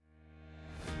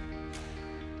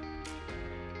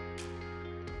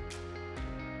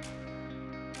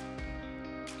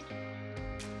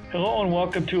Hello and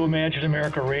welcome to Imagine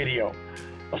America Radio,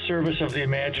 a service of the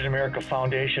Imagine America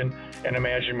Foundation and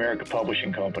Imagine America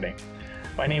Publishing Company.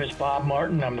 My name is Bob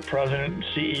Martin. I'm the President and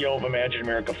CEO of Imagine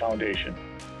America Foundation.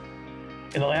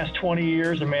 In the last 20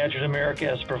 years, Imagine America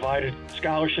has provided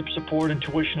scholarship support and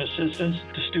tuition assistance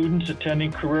to students attending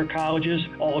career colleges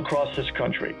all across this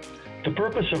country. The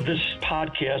purpose of this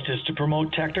podcast is to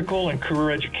promote technical and career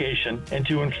education and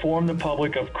to inform the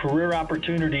public of career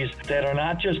opportunities that are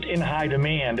not just in high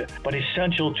demand, but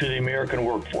essential to the American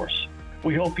workforce.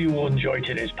 We hope you will enjoy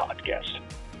today's podcast.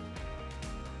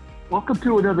 Welcome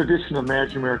to another edition of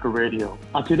Imagine America Radio.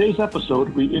 On today's episode,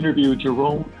 we interview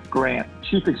Jerome Grant,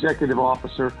 Chief Executive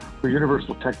Officer for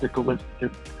Universal Technical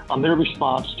Institute, on their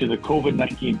response to the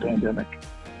COVID-19 pandemic.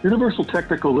 Universal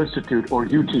Technical Institute, or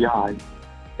UTI,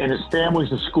 and its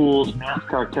families of schools,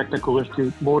 NASCAR Technical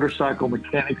Institute, Motorcycle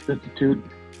Mechanics Institute,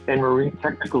 and Marine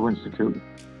Technical Institute,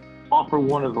 offer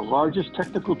one of the largest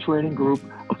technical training group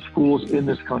of schools in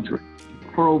this country.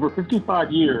 For over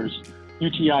 55 years,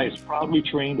 UTI has proudly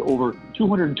trained over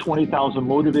 220,000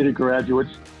 motivated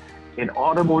graduates in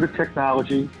automotive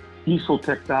technology, diesel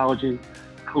technology,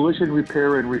 collision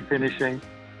repair and refinishing,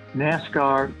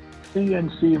 NASCAR,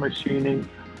 CNC machining,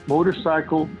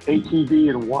 motorcycle, ATV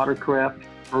and watercraft,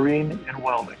 marine, and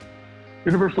welding.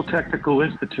 Universal Technical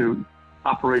Institute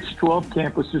operates 12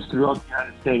 campuses throughout the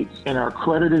United States and are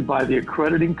accredited by the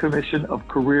Accrediting Commission of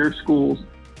Career Schools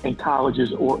and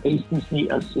Colleges, or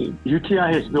ACCSC.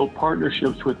 UTI has built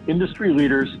partnerships with industry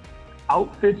leaders,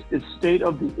 outfits its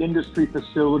state-of-the-industry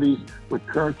facilities with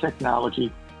current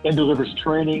technology, and delivers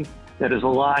training that is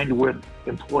aligned with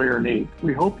employer need.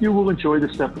 We hope you will enjoy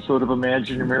this episode of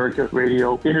Imagine America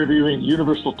Radio, interviewing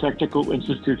Universal Technical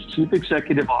Institute's Chief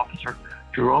Executive Officer,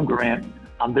 Jerome Grant,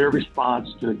 on their response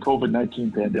to the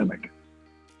COVID-19 pandemic.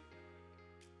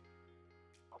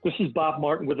 This is Bob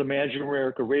Martin with Imagine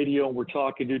America Radio, and we're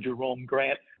talking to Jerome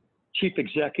Grant, Chief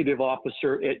Executive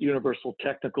Officer at Universal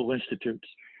Technical Institute.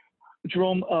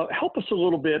 Jerome, help us a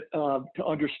little bit to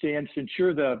understand, since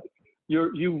you're the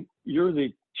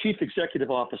Chief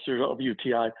Executive Officer of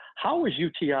UTI. How are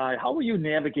you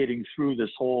navigating through this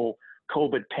whole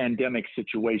COVID pandemic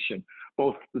situation,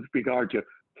 both with regard to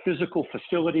physical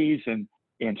facilities and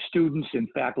students and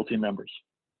faculty members?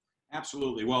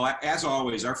 Absolutely. Well, as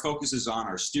always, our focus is on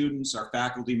our students, our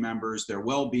faculty members, their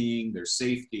well-being, their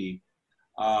safety,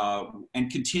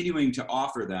 and continuing to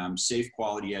offer them safe,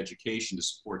 quality education to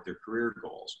support their career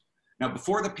goals. Now,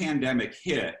 before the pandemic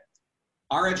hit,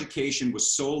 our education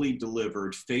was solely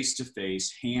delivered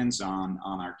face-to-face, hands-on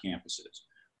on our campuses.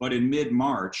 But in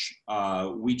mid-March,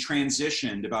 we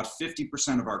transitioned about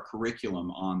 50% of our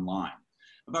curriculum online.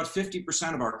 About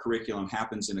 50% of our curriculum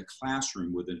happens in a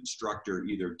classroom with an instructor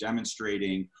either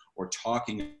demonstrating or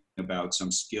talking about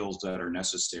some skills that are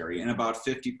necessary. And about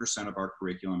 50% of our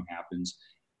curriculum happens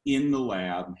in the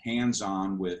lab,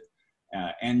 hands-on with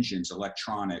engines,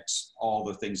 electronics, all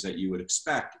the things that you would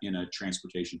expect in a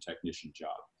transportation technician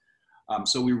job.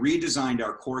 So we redesigned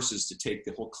our courses to take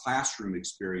the whole classroom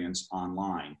experience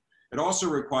online. It also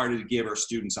required to give our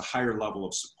students a higher level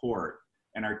of support,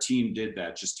 and our team did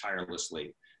that just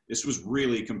tirelessly. This was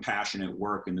really compassionate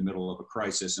work in the middle of a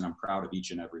crisis, and I'm proud of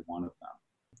each and every one of them.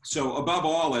 So above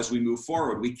all, as we move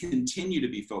forward, we continue to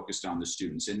be focused on the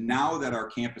students. And now that our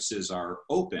campuses are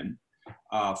open,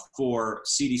 for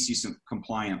CDC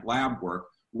compliant lab work,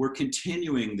 we're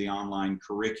continuing the online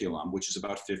curriculum, which is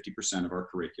about 50% of our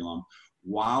curriculum,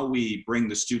 while we bring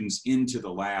the students into the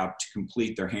lab to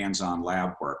complete their hands-on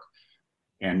lab work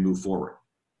and move forward.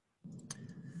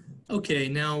 Okay,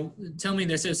 now tell me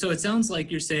this. So it sounds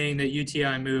like you're saying that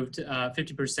UTI moved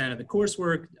 50% of the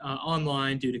coursework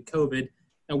online due to COVID.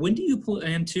 Now, when do you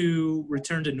plan to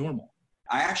return to normal?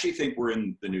 I actually think we're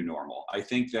in the new normal. I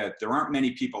think that there aren't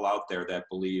many people out there that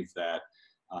believe that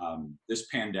this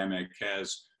pandemic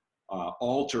has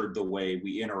altered the way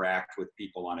we interact with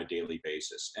people on a daily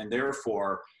basis. And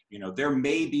therefore, there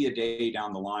may be a day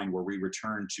down the line where we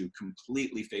return to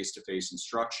completely face-to-face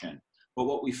instruction. But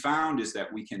what we found is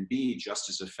that we can be just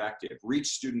as effective, reach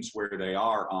students where they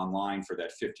are online for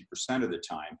that 50% of the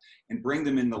time, and bring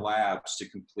them in the labs to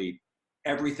complete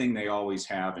everything they always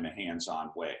have in a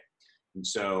hands-on way. And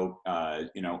so,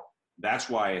 that's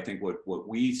why I think what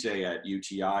we say at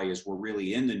UTI is we're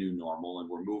really in the new normal and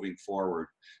we're moving forward.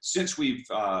 Since we've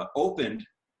opened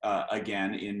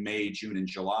again in May, June, and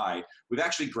July, we've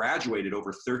actually graduated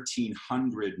over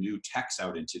 1,300 new techs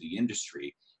out into the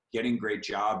industry, getting great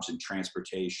jobs in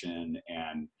transportation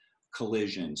and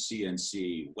collision,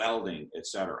 CNC, welding,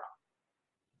 etc.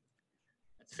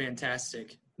 That's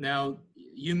fantastic. Now,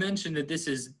 you mentioned that this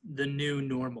is the new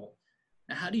normal.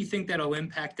 How do you think that'll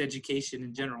impact education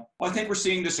in general? Well, I think we're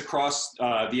seeing this across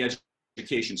the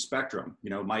education spectrum. You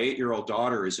know, my 8-year-old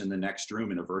daughter is in the next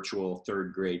room in a virtual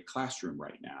 3rd grade classroom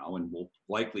right now, and will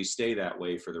likely stay that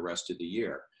way for the rest of the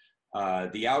year.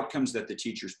 The outcomes that the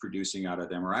teacher's producing out of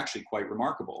them are actually quite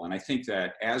remarkable. And I think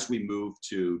that as we move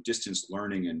to distance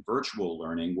learning and virtual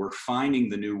learning, we're finding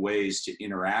the new ways to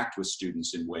interact with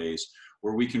students in ways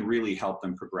where we can really help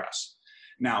them progress.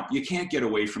 Now, you can't get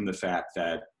away from the fact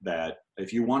that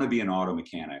if you want to be an auto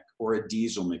mechanic or a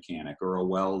diesel mechanic or a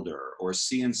welder or a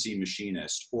CNC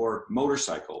machinist or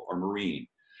motorcycle or marine,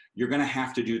 you're going to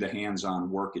have to do the hands-on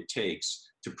work it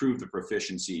takes to prove the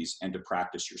proficiencies and to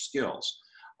practice your skills.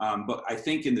 But I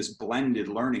think in this blended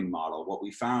learning model, what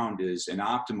we found is an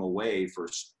optimal way for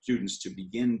students to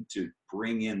begin to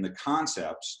bring in the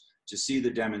concepts, to see the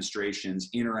demonstrations,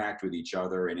 interact with each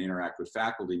other and interact with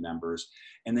faculty members,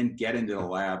 and then get into the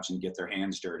labs and get their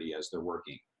hands dirty as they're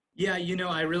working. Yeah, you know,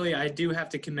 I do have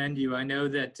to commend you. I know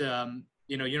that,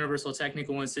 you know, Universal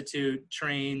Technical Institute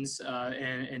trains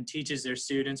and teaches their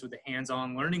students with a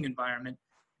hands-on learning environment.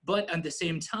 But at the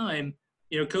same time,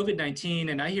 you know, COVID-19,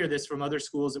 and I hear this from other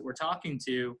schools that we're talking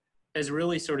to, has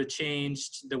really sort of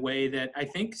changed the way that I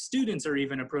think students are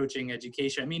even approaching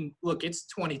education. I mean, look, it's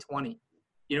 2020.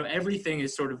 You know, everything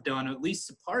is sort of done, at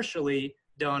least partially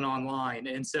done online.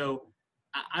 And so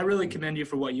I really commend you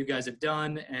for what you guys have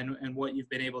done and what you've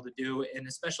been able to do, and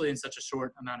especially in such a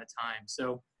short amount of time.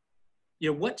 So,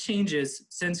 you know, what changes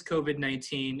since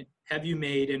COVID-19 have you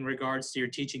made in regards to your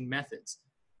teaching methods?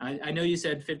 I know you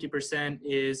said 50%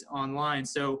 is online,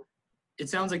 so it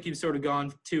sounds like you've sort of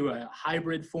gone to a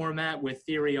hybrid format with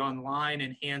theory online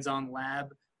and hands-on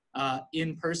lab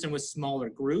in person with smaller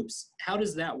groups. How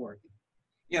does that work?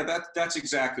 Yeah, that's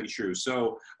exactly true.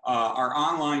 So our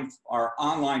online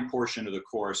portion of the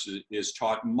course is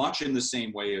taught much in the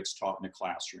same way it's taught in a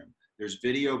classroom. There's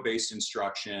video-based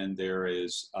instruction, there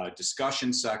is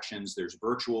discussion sections, there's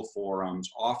virtual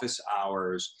forums, office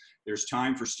hours, there's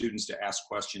time for students to ask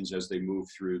questions as they move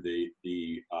through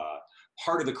the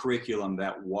part of the curriculum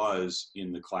that was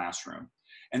in the classroom.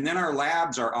 And then our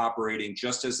labs are operating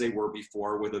just as they were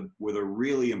before with a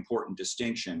really important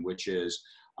distinction, which is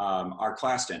our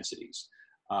class densities.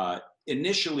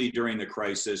 Initially during the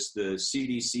crisis, the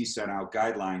CDC sent out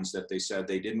guidelines that they said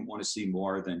they didn't want to see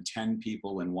more than 10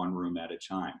 people in one room at a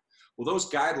time. Well,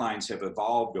 those guidelines have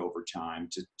evolved over time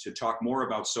to talk more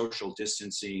about social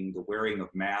distancing, the wearing of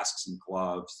masks and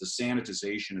gloves, the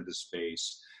sanitization of the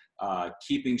space,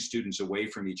 keeping students away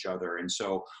from each other. And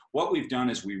so what we've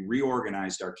done is we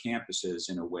reorganized our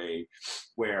campuses in a way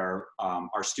where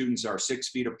our students are 6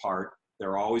 feet apart.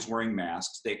 They're always wearing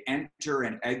masks. They enter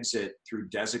and exit through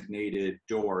designated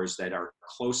doors that are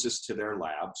closest to their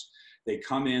labs. They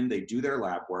come in, they do their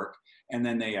lab work, and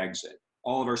then they exit.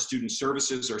 All of our student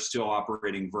services are still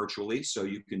operating virtually, so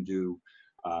you can do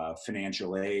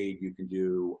financial aid, you can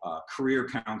do career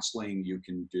counseling, you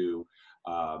can do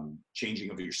changing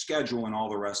of your schedule and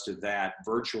all the rest of that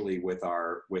virtually with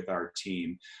our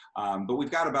team. But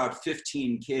we've got about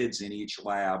 15 kids in each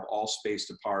lab, all spaced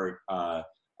apart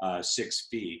 6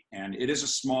 feet. And it is a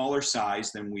smaller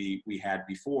size than we had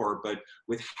before, but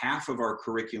with half of our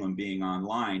curriculum being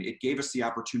online, it gave us the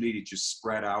opportunity to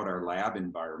spread out our lab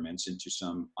environments into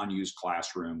some unused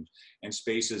classrooms and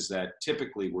spaces that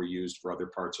typically were used for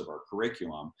other parts of our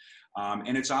curriculum.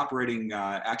 And it's operating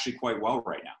actually quite well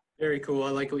right now. Very cool. I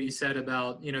like what you said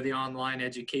about, you know, the online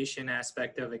education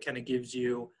aspect of it kind of gives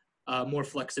you more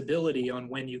flexibility on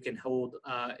when you can hold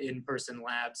in-person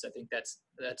labs. I think that's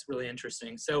really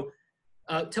interesting. So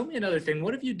tell me another thing.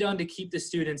 What have you done to keep the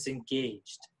students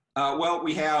engaged? Well,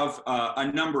 we have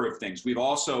a number of things. We've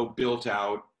also built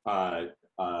out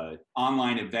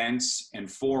online events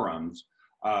and forums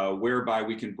whereby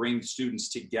we can bring students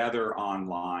together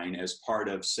online as part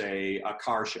of, say, a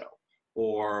car show,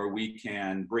 or we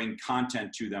can bring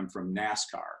content to them from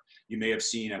NASCAR. You may have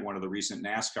seen at one of the recent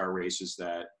NASCAR races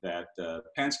that the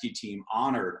Penske team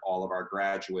honored all of our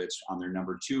graduates on their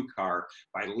number 2 car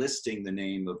by listing the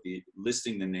names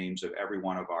of every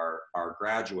one of our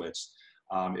graduates.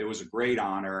 It was a great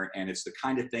honor, and it's the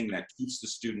kind of thing that keeps the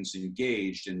students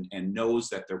engaged and knows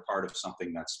that they're part of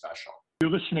something that's special.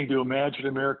 You're listening to Imagine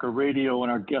America Radio,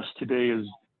 and our guest today is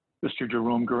Mr.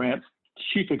 Jerome Grant,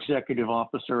 Chief Executive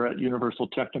Officer at Universal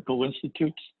Technical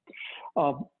Institute.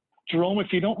 Jerome,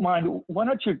 if you don't mind, why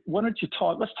don't you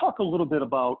let's talk a little bit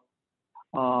about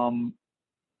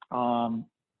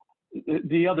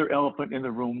the other elephant in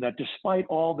the room, that despite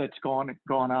all that's gone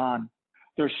on,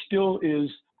 there still is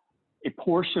a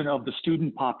portion of the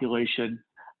student population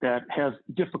that has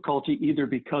difficulty either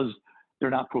because they're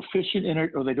not proficient in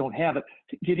it or they don't have it,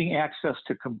 getting access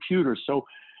to computers. So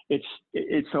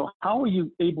so how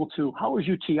is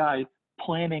UTI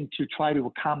planning to try to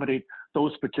accommodate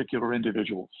those particular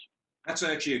individuals? That's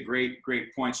actually a great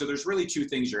point. So there's really two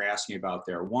things you're asking about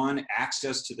there. One,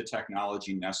 access to the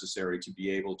technology necessary to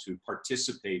be able to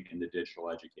participate in the digital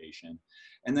education.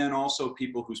 And then also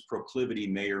people whose proclivity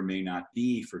may or may not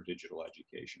be for digital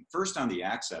education. First, on the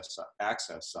access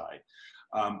side,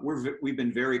 we've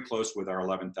been very close with our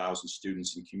 11,000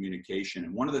 students in communication.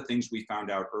 And one of the things we found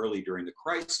out early during the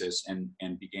crisis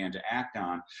and began to act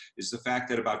on is the fact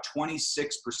that about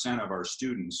 26% of our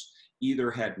students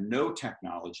either had no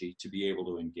technology to be able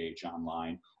to engage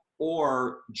online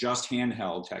or just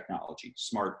handheld technology,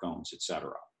 smartphones, etc.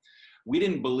 We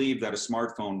didn't believe that a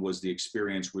smartphone was the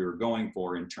experience we were going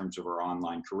for in terms of our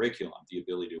online curriculum, the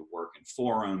ability to work in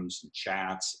forums and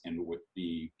chats and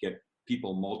get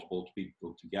multiple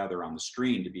people together on the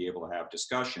screen to be able to have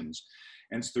discussions.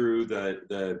 And through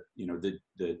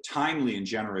the timely and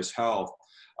generous help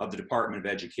of the Department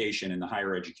of Education and the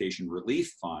Higher Education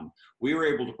Relief Fund, we were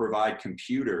able to provide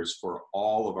computers for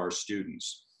all of our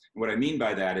students. And what I mean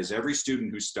by that is every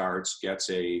student who starts gets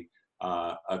a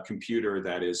computer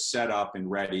that is set up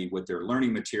and ready with their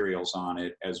learning materials on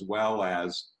it, as well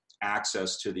as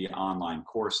access to the online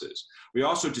courses. We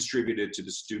also distributed to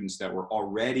the students that were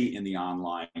already in the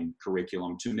online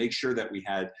curriculum to make sure that we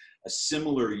had a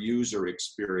similar user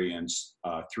experience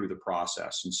through the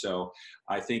process. And so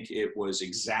I think it was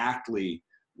exactly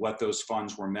what those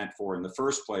funds were meant for in the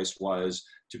first place, was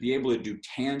to be able to do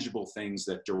tangible things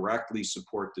that directly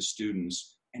support the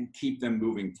students and keep them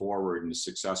moving forward in a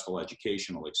successful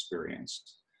educational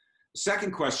experience. The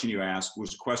second question you asked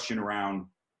was a question around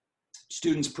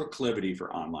students' proclivity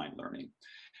for online learning.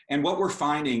 And what we're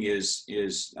finding is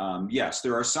yes,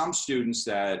 there are some students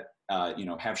that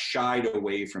have shied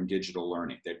away from digital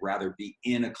learning. They'd rather be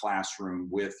in a classroom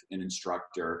with an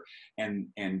instructor, and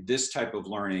this type of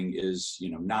learning is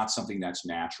not something that's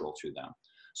natural to them.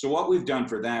 So what we've done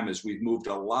for them is we've moved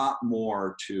a lot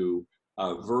more to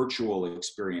virtual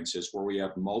experiences where we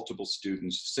have multiple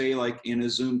students, say like in a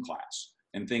Zoom class,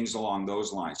 and things along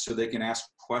those lines, so they can ask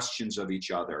questions of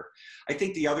each other. I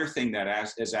think the other thing that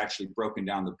has actually broken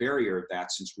down the barrier of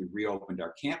that since we reopened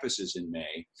our campuses in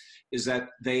May is that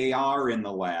they are in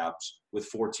the labs with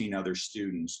 14 other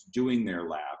students doing their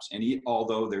labs. And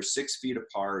although they're 6 feet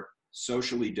apart,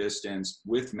 socially distanced,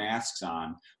 with masks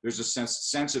on, there's a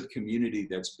sense of community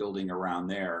that's building around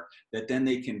there that then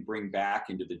they can bring back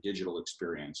into the digital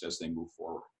experience as they move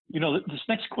forward. This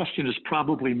next question is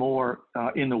probably more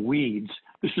in the weeds.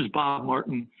 This is Bob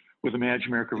Martin with Imagine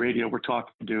America Radio. We're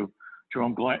talking to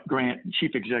Jerome Grant,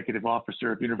 Chief Executive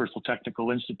Officer of Universal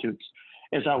Technical Institutes.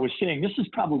 As I was saying, this is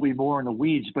probably more in the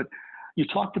weeds, but you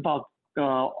talked about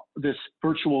this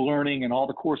virtual learning and all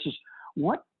the courses.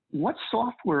 What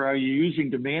software are you using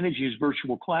to manage these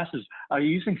virtual classes? Are you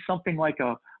using something like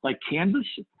Canvas?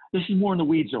 This is more in the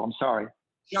weeds, though. I'm sorry.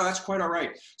 No, that's quite all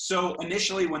right. So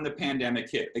initially when the pandemic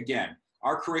hit, again,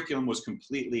 our curriculum was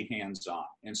completely hands-on.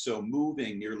 And so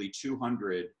moving nearly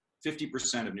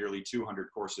 50% of nearly 200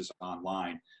 courses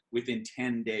online within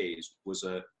 10 days was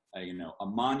a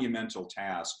monumental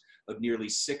task of nearly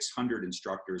 600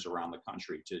 instructors around the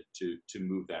country to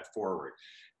move that forward.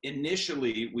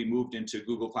 Initially, we moved into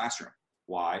Google Classroom.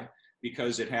 Why?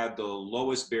 Because it had the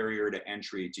lowest barrier to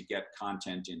entry to get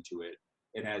content into it.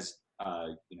 It has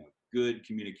good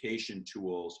communication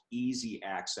tools, easy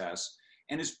access,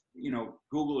 and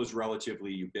Google is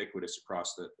relatively ubiquitous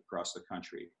across the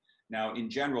country. Now, in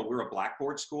general, we're a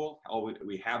Blackboard school.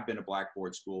 We have been a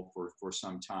Blackboard school for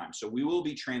some time. So we will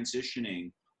be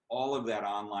transitioning all of that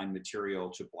online material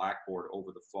to Blackboard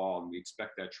over the fall, and we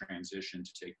expect that transition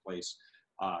to take place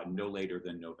no later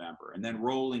than November. And then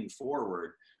rolling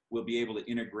forward, we'll be able to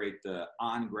integrate the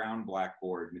on-ground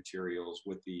Blackboard materials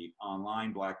with the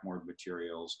online Blackboard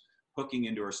materials, hooking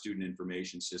into our student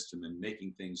information system and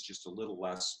making things just a little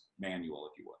less manual,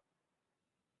 if you will.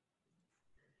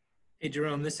 Hey,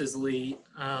 Jerome, this is Lee.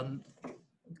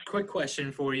 Quick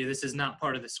question for you. This is not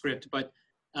part of the script, but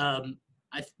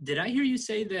did I hear you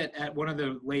say that at one of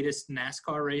the latest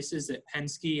NASCAR races that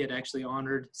Penske had actually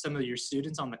honored some of your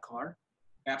students on the car?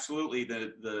 Absolutely.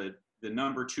 The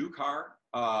number 2 car,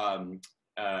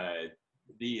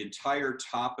 the entire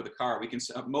top of the car,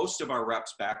 most of our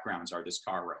reps' backgrounds are this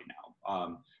car right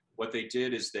now. What they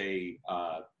did is they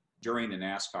during the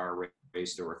NASCAR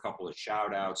race, there were a couple of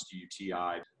shout outs to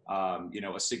UTI.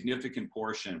 A significant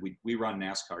portion, we run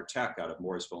NASCAR Tech out of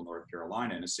Mooresville, North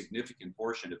Carolina, and a significant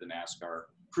portion of the NASCAR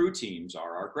crew teams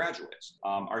are our graduates.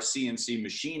 Our CNC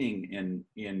machining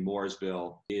in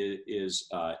Mooresville is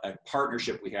a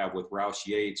partnership we have with Roush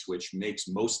Yates, which makes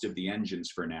most of the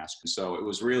engines for NASCAR. So it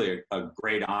was really a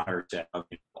great honor to have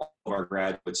all of our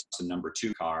graduates in number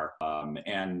 2 car,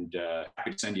 and I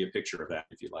could send you a picture of that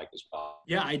if you'd like as well.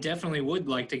 Yeah, I definitely would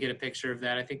like to get a picture of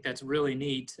that. I think that's really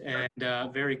neat and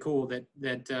very cool that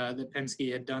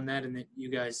Penske had done that, and that you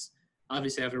guys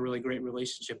obviously have a really great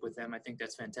relationship with them. I think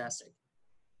that's fantastic.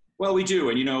 Well, we do.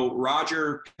 And,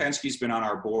 Roger Penske's been on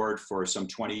our board for some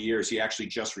 20 years. He actually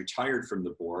just retired from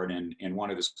the board. And one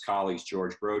of his colleagues,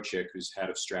 George Brochik, who's head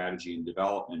of strategy and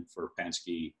development for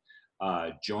Penske,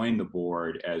 joined the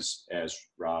board as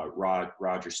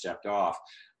Roger stepped off.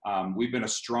 We've been a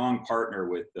strong partner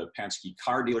with the Penske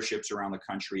car dealerships around the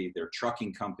country, their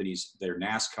trucking companies, their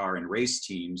NASCAR and race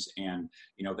teams. And,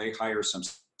 they hire some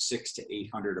 600 to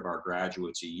 800 of our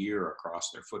graduates a year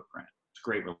across their footprint.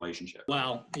 Great relationship.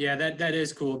 Wow. Yeah, that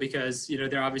is cool because,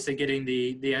 they're obviously getting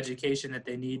the education that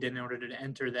they need in order to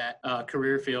enter that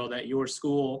career field at your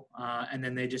school. And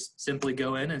then they just simply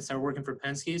go in and start working for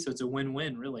Penske. So it's a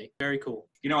win-win, really. Very cool.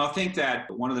 I think that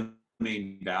one of the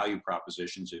main value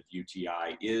propositions of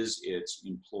UTI is its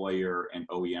employer and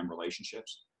OEM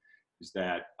relationships. Is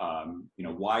that,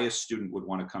 why a student would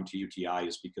want to come to UTI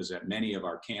is because at many of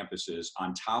our campuses,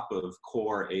 on top of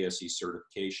core ASE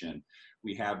certification,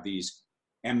 we have these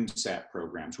MSAT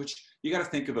programs, which you got to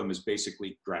think of them as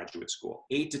basically graduate school.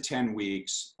 8 to 10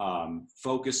 weeks,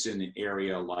 focus in an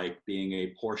area like being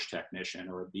a Porsche technician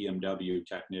or a BMW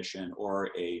technician or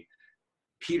a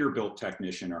Peterbilt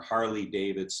technician or Harley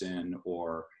Davidson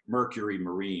or Mercury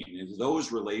Marine. And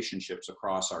those relationships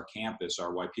across our campus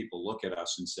are why people look at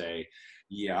us and say,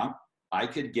 yeah, I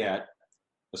could get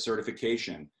a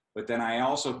certification, but then I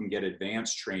also can get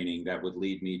advanced training that would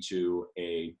lead me to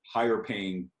a higher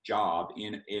paying job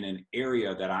in an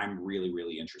area that I'm really,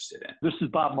 really interested in. This is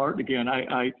Bob Martin again.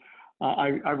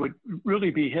 I would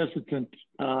really be hesitant,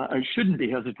 I shouldn't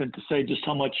be hesitant to say just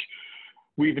how much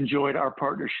we've enjoyed our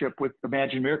partnership with the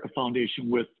Imagine America Foundation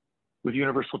with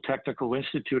Universal Technical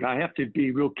Institute. I have to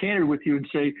be real candid with you and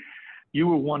say you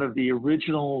were one of the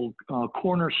original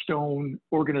cornerstone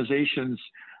organizations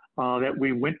that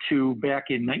we went to back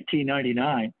in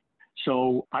 1999.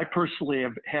 So I personally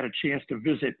have had a chance to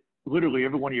visit literally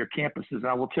every one of your campuses. And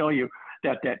I will tell you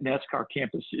that NASCAR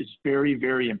campus is very,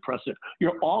 very impressive.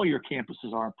 All your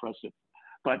campuses are impressive.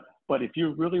 But if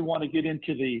you really want to get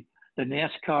into the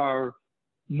NASCAR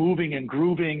moving and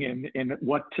grooving and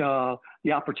what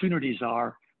the opportunities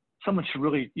are,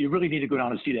 you really need to go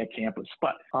down and see that campus.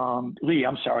 But Lee,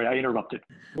 I'm sorry, I interrupted.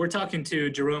 We're talking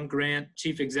to Jerome Grant,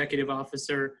 Chief Executive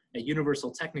Officer at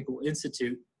Universal Technical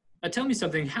Institute. Tell me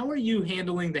something, how are you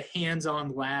handling the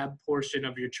hands-on lab portion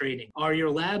of your training? Are your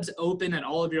labs open at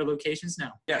all of your locations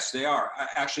now? Yes, they are.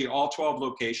 Actually, all 12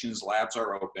 locations, labs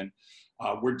are open.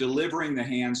 We're delivering the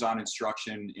hands-on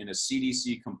instruction in a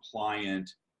CDC compliant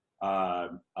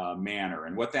manner.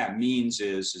 And what that means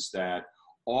is that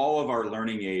all of our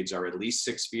learning aids are at least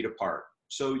 6 feet apart.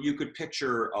 So you could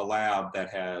picture a lab that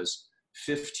has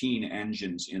 15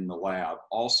 engines in the lab,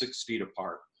 all 6 feet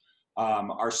apart.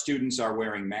 Our students are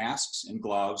wearing masks and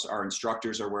gloves. Our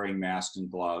instructors are wearing masks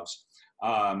and gloves.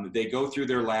 They go through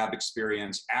their lab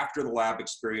experience. After the lab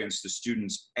experience, the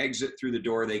students exit through the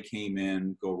door they came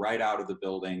in, go right out of the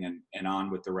building and on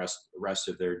with the rest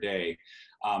of their day.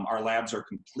 Our labs are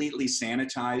completely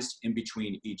sanitized in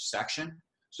between each section,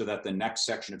 so that the next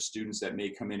section of students that may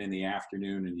come in the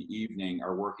afternoon and the evening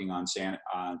are working on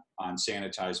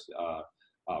sanitized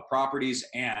properties,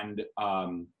 and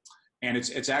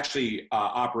it's actually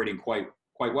operating quite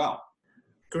well.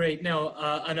 Great. Now,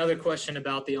 another question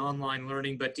about the online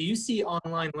learning, but do you see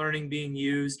online learning being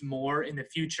used more in the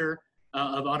future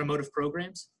of automotive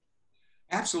programs?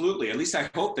 Absolutely. At least I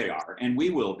hope they are, and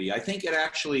we will be. I think it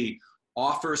actually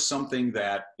offers something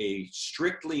that a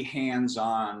strictly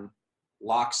hands-on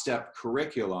lockstep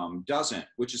curriculum doesn't,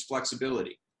 which is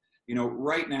flexibility.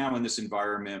 Right now in this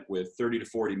environment with 30 to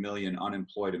 40 million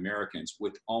unemployed Americans,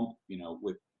 with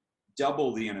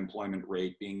double the unemployment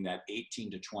rate being that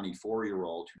 18 to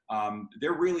 24-year-old,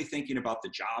 they're really thinking about the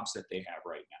jobs that they have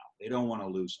right now. They don't want to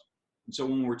lose them. And so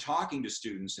when we're talking to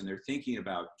students and they're thinking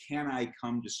about, can I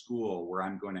come to school where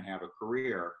I'm going to have a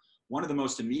career? One of the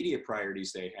most immediate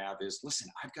priorities they have is, listen,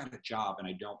 I've got a job and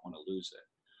I don't want to lose it.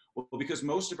 Well, because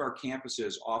most of our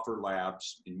campuses offer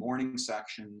labs in morning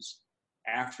sections,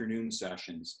 afternoon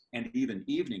sessions, and even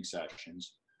evening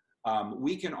sessions,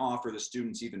 we can offer the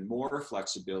students even more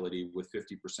flexibility with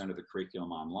 50% of the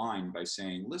curriculum online by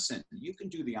saying, listen, you can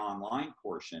do the online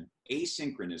portion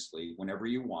asynchronously whenever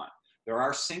you want. There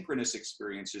are synchronous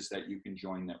experiences that you can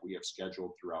join that we have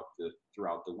scheduled throughout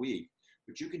the week,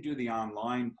 but you can do the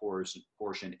online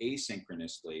portion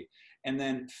asynchronously and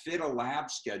then fit a lab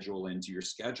schedule into your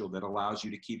schedule that allows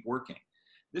you to keep working.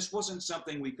 This wasn't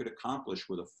something we could accomplish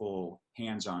with a full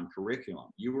hands-on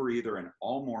curriculum. You were either an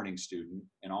all-morning student,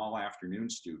 an all-afternoon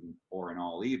student, or an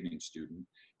all-evening student,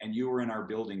 and you were in our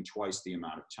building twice the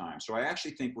amount of time. So I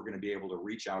actually think we're going to be able to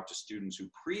reach out to students who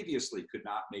previously could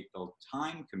not make the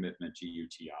time commitment to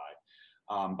UTI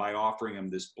by offering them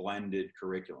this blended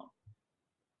curriculum.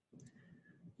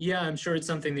 Yeah, I'm sure it's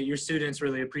something that your students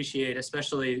really appreciate,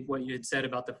 especially what you had said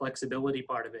about the flexibility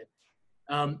part of it.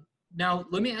 Now,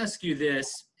 let me ask you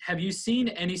this. Have you seen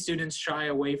any students shy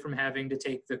away from having to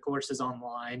take the courses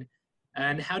online?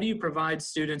 And how do you provide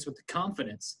students with the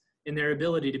confidence in their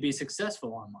ability to be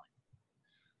successful online?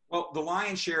 Well, the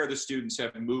lion's share of the students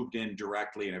have moved in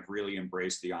directly and have really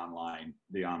embraced the online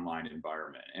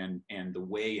environment and the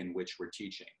way in which we're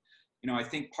teaching. You know, I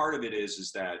think part of it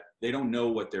is that they don't know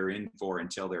what they're in for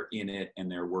until they're in it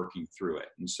and they're working through it.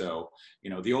 And so,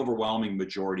 you know, the overwhelming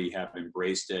majority have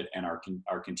embraced it and are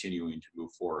continuing to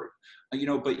move forward. You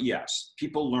know, but yes,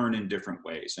 people learn in different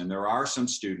ways. And there are some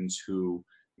students who,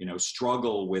 you know,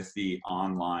 struggle with the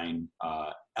online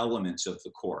elements of the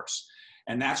course.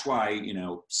 And that's why, you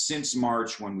know, since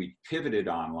March, when we pivoted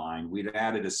online, we've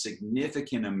added a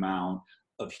significant amount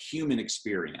of human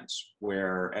experience,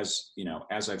 where, as you know,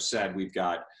 as I've said, we've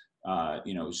got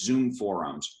you know, Zoom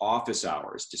forums, office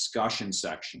hours, discussion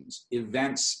sections,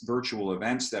 events, virtual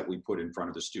events that we put in front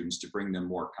of the students to bring them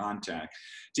more contact,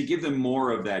 to give them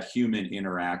more of that human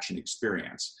interaction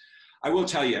experience. I will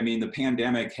tell you, I mean, the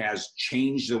pandemic has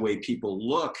changed the way people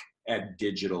look at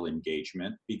digital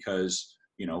engagement because,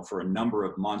 you know, for a number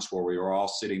of months where we were all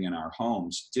sitting in our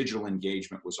homes, digital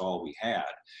engagement was all we had.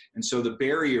 And so the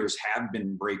barriers have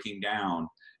been breaking down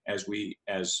as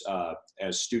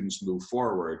students move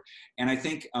forward. And I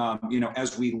think, you know,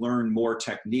 as we learn more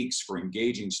techniques for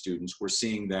engaging students, we're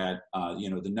seeing that, you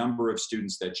know, the number of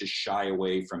students that just shy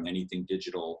away from anything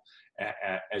digital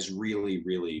as really,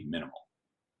 really minimal.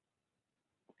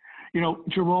 You know,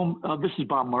 Jerome, this is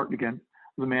Bob Martin again,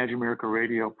 with Imagine America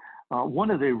Radio.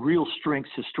 One of the real strengths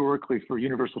historically for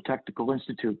Universal Technical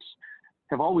Institutes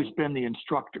have always been the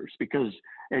instructors, because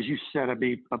as you said,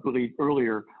 I believe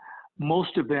earlier,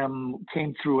 most of them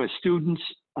came through as students,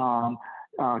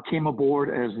 came aboard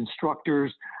as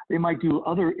instructors. They might do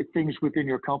other things within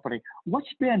your company.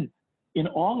 What's been, in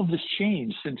all of this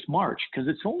change since March, because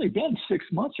it's only been 6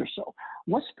 months or so,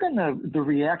 what's been the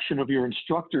reaction of your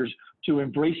instructors to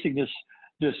embracing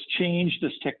this change,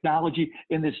 this technology,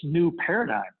 in this new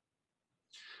paradigm?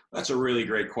 That's a really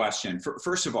great question.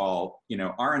 First of all, you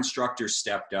know, our instructors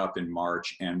stepped up in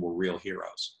March and were real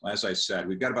heroes. As I said,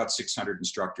 we've got about 600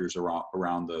 instructors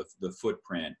around the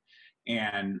footprint,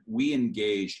 and we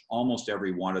engaged almost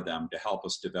every one of them to help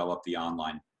us develop the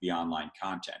online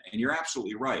content. And you're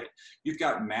absolutely right. You've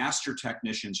got master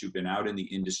technicians who've been out in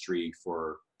the industry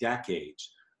for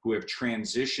decades, who have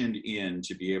transitioned in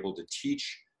to be able to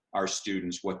teach our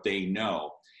students what they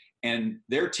know. And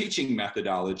their teaching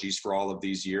methodologies for all of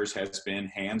these years has been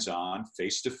hands-on,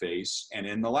 face-to-face, and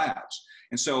in the labs.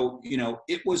 And so, you know,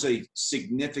 it was a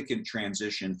significant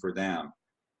transition for them.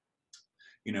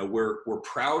 You know, we're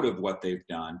proud of what they've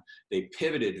done. They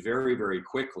pivoted very, very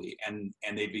quickly, and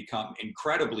they've become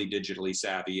incredibly digitally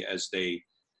savvy as they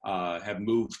have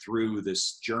moved through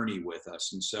this journey with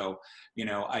us. And so, you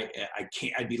know,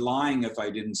 I'd be lying if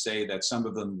I didn't say that some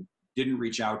of them didn't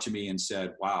reach out to me and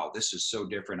said, wow, this is so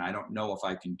different. I don't know if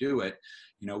I can do it.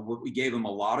 You know, we gave them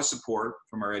a lot of support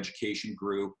from our education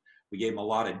group. We gave them a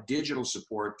lot of digital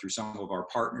support through some of our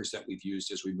partners that we've used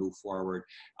as we move forward.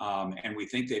 And we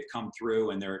think they've come through,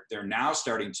 and they're now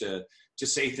starting to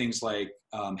say things like,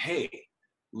 hey,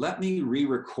 let me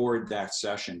re-record that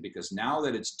session, because now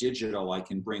that it's digital, I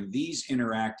can bring these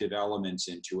interactive elements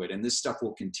into it, and this stuff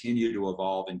will continue to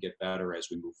evolve and get better as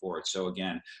we move forward. So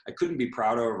again, I couldn't be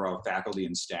prouder of our faculty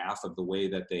and staff of the way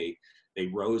that they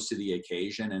rose to the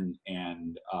occasion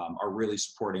and are really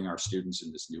supporting our students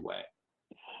in this new way.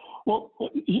 Well,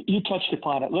 you touched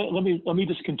upon it. Let me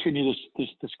just continue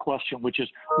this question, which is,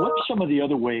 what are some of the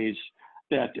other ways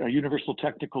that Universal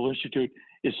Technical Institute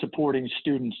is supporting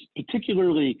students,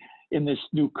 particularly in this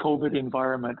new COVID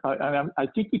environment? I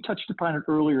think we touched upon it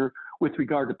earlier with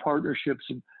regard to partnerships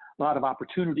and a lot of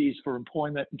opportunities for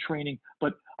employment and training,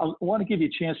 but I want to give you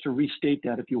a chance to restate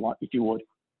that if you would.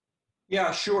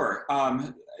 Yeah, sure.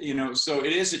 So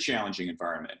it is a challenging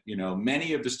environment.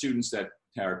 Many of the students that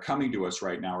are coming to us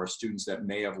right now are students that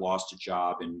may have lost a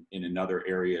job in another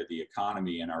area of the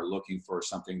economy and are looking for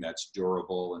something that's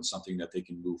durable and something that they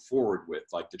can move forward with,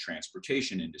 like the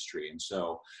transportation industry. And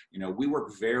so, we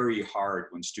work very hard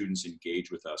when students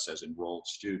engage with us as enrolled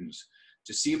students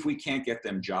to see if we can't get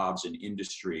them jobs in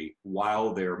industry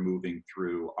while they're moving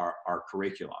through our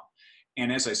curriculum. And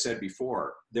as I said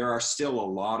before, there are still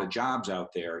a lot of jobs out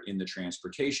there in the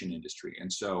transportation industry.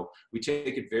 And so we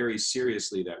take it very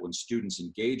seriously that when students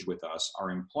engage with us,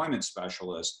 our employment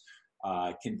specialists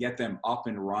can get them up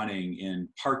and running in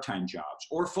part-time jobs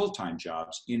or full-time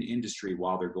jobs in industry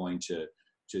while they're going to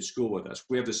school with us.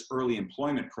 We have this early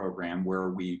employment program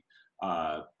where we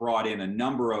brought in a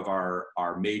number of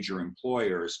our major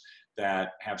employers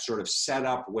that have sort of set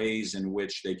up ways in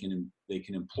which they can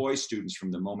employ students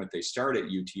from the moment they start at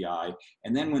UTI,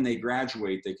 and then when they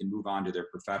graduate, they can move on to their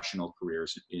professional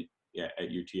careers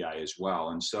at UTI as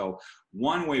well. And so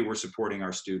one way we're supporting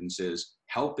our students is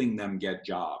helping them get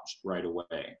jobs right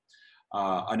away.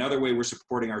 Another way we're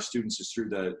supporting our students is through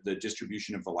the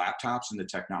distribution of the laptops and the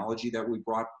technology that we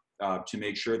brought to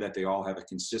make sure that they all have a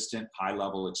consistent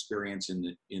high-level experience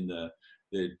in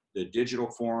the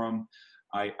digital forum.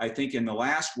 I think in the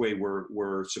last way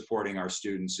we're supporting our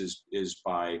students is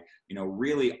by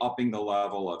really upping the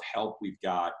level of help we've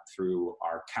got through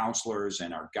our counselors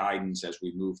and our guidance as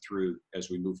we move through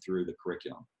the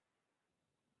curriculum.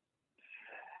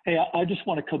 Hey, I just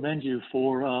want to commend you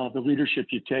for the leadership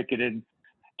you've taken in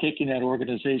taking that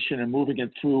organization and moving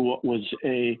it through what was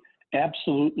a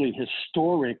absolutely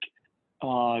historic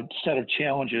set of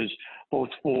challenges, both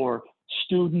for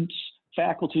students,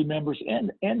 faculty members,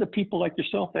 and the people like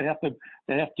yourself that have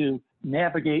to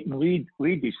navigate and lead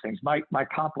these things. My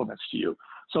compliments to you.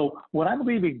 So what I'm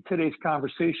leaving today's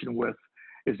conversation with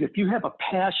is, if you have a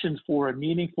passion for a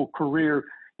meaningful career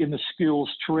in the skills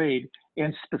trade,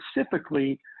 and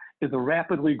specifically in the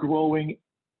rapidly growing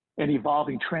and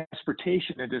evolving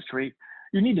transportation industry,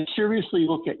 you need to seriously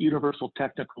look at Universal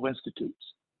Technical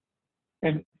Institutes.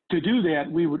 And to do that,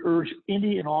 we would urge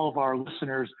any and all of our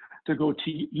listeners to go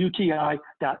to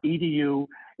uti.edu.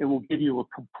 It will give you a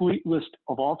complete list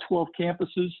of all 12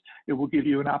 campuses. It will give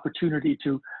you an opportunity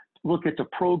to look at the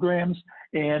programs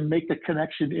and make the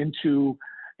connection into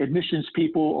admissions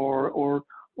people or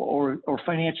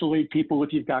financial aid people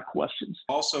if you've got questions.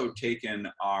 Also taken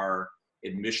our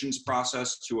admissions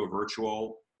process to a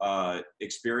virtual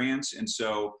experience. And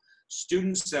so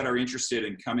students that are interested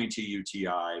in coming to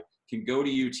UTI can go to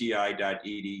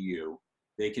uti.edu.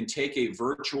 They can take a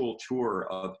virtual tour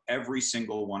of every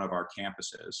single one of our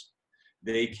campuses.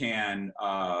 They can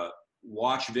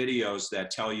watch videos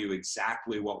that tell you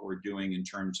exactly what we're doing in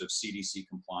terms of CDC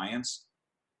compliance.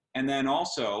 And then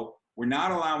also, we're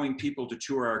not allowing people to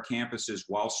tour our campuses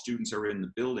while students are in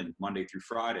the building Monday through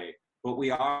Friday, but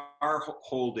we are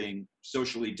holding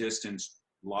socially distanced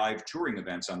live touring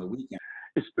events on the weekend.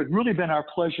 It's really been our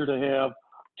pleasure to have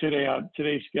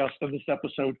today's guest of this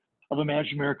episode of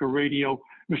Imagine America Radio,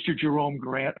 Mr. Jerome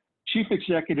Grant, Chief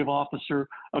Executive Officer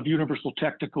of Universal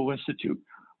Technical Institute.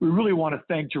 We really want to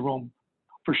thank Jerome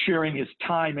for sharing his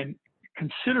time and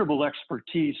considerable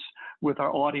expertise with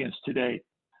our audience today.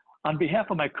 On behalf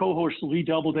of my co-host, Lee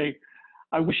Doubleday,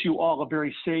 I wish you all a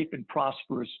very safe and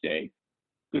prosperous day.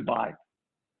 Goodbye.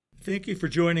 Thank you for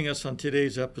joining us on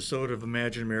today's episode of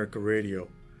Imagine America Radio.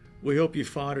 We hope you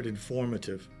found it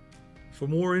informative. For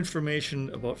more information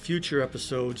about future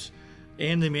episodes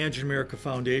and the Imagine America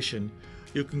Foundation,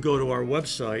 you can go to our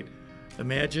website,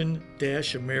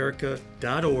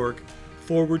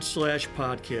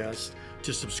 imagine-america.org/podcast,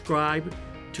 to subscribe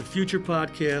to future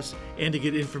podcasts and to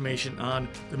get information on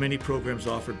the many programs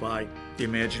offered by the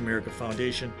Imagine America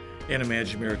Foundation and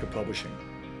Imagine America Publishing.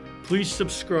 Please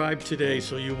subscribe today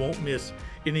so you won't miss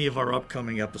any of our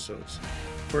upcoming episodes.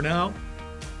 For now,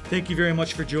 thank you very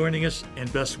much for joining us,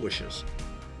 and best wishes.